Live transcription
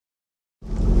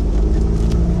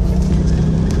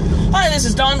this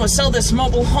is Dawn with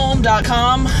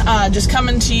sellthismobilehome.com. Just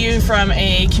coming to you from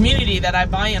a community that I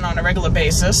buy in on a regular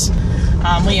basis.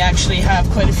 We actually have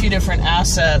quite a few different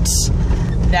assets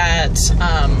that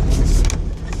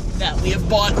we have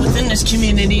bought within this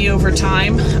community over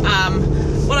time.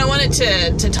 What I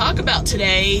wanted to talk about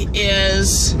today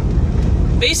is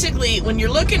basically when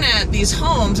you're looking at these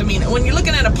homes, I mean, when you're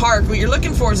looking at a park, what you're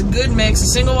looking for is a good mix of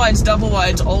single wides, double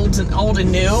wides, old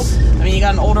and new. I mean, you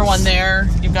got an older one there,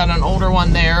 you've got an older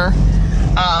one there,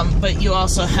 but you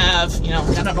also have, you know,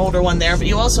 got an older one there, but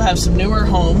you also have some newer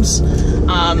homes.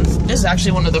 This is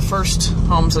actually one of the first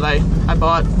homes that I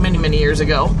bought many years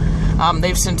ago.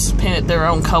 They've since painted their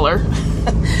own color.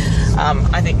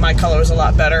 I think my color is a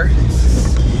lot better.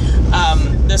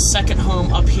 This second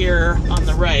home up here on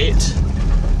the right,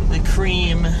 the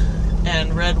cream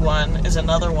and red one, is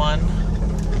another one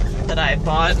that I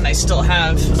bought and I still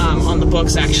have on the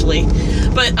books actually.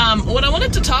 But what I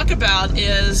wanted to talk about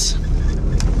is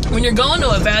when you're going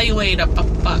to evaluate a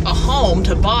home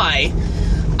to buy,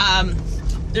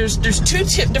 there's two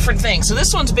different things. So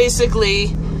this one's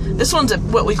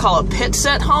what we call a pit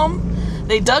set home.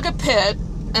 They dug a pit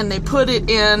and they put it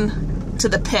in to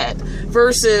the pit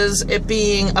versus it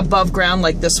being above ground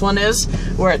like this one is,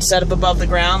 where it's set up above the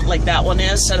ground like that one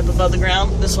is set up above the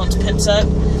ground. This one's pit set.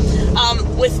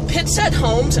 With pit set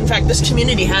homes, in fact, this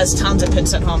community has tons of pit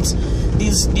set homes.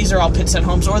 These are all pit set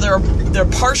homes, or they're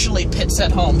partially pit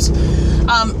set homes.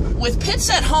 With pit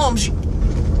set homes,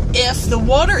 if the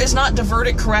water is not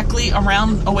diverted correctly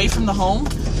away from the home,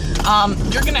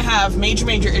 you're going to have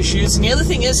major issues. And the other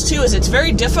thing is too, is it's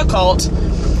very difficult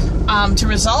to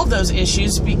resolve those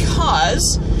issues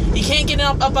because you can't get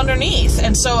up underneath.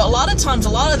 And so a lot of times, a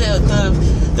lot of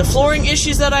the flooring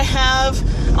issues that I have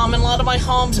in a lot of my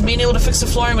homes, and being able to fix the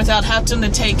flooring without having to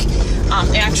take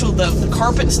the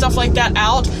carpet and stuff like that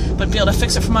out, but be able to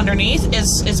fix it from underneath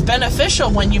is beneficial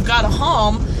when you've got a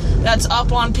home that's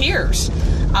up on piers.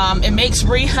 It makes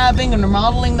rehabbing and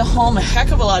remodeling the home a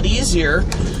heck of a lot easier.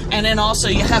 And then also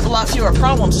you have a lot fewer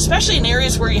problems, especially in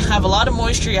areas where you have a lot of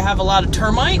moisture, you have a lot of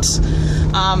termites.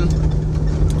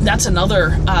 That's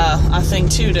another thing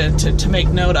too to make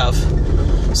note of.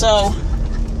 So,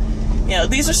 you know,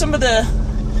 these are some of the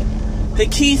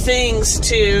key things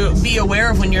to be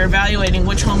aware of when you're evaluating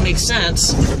which home makes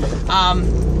sense.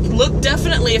 Look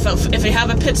definitely, if you have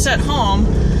a pit set home,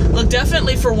 look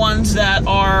definitely for ones that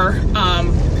are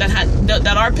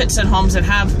that are pit set homes that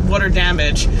have water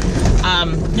damage.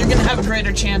 You're going to have a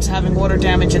greater chance of having water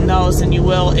damage in those than you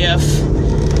will if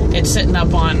it's sitting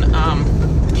up on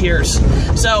piers.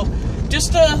 So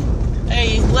just a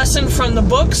lesson from the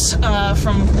books,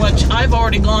 from what I've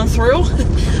already gone through,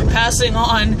 passing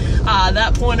on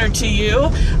that pointer to you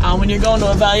when you're going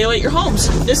to evaluate your homes.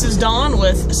 This is Dawn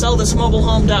with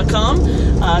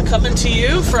sellthismobilehome.com, coming to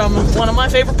you from one of my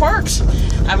favorite parks.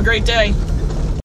 Have a great day.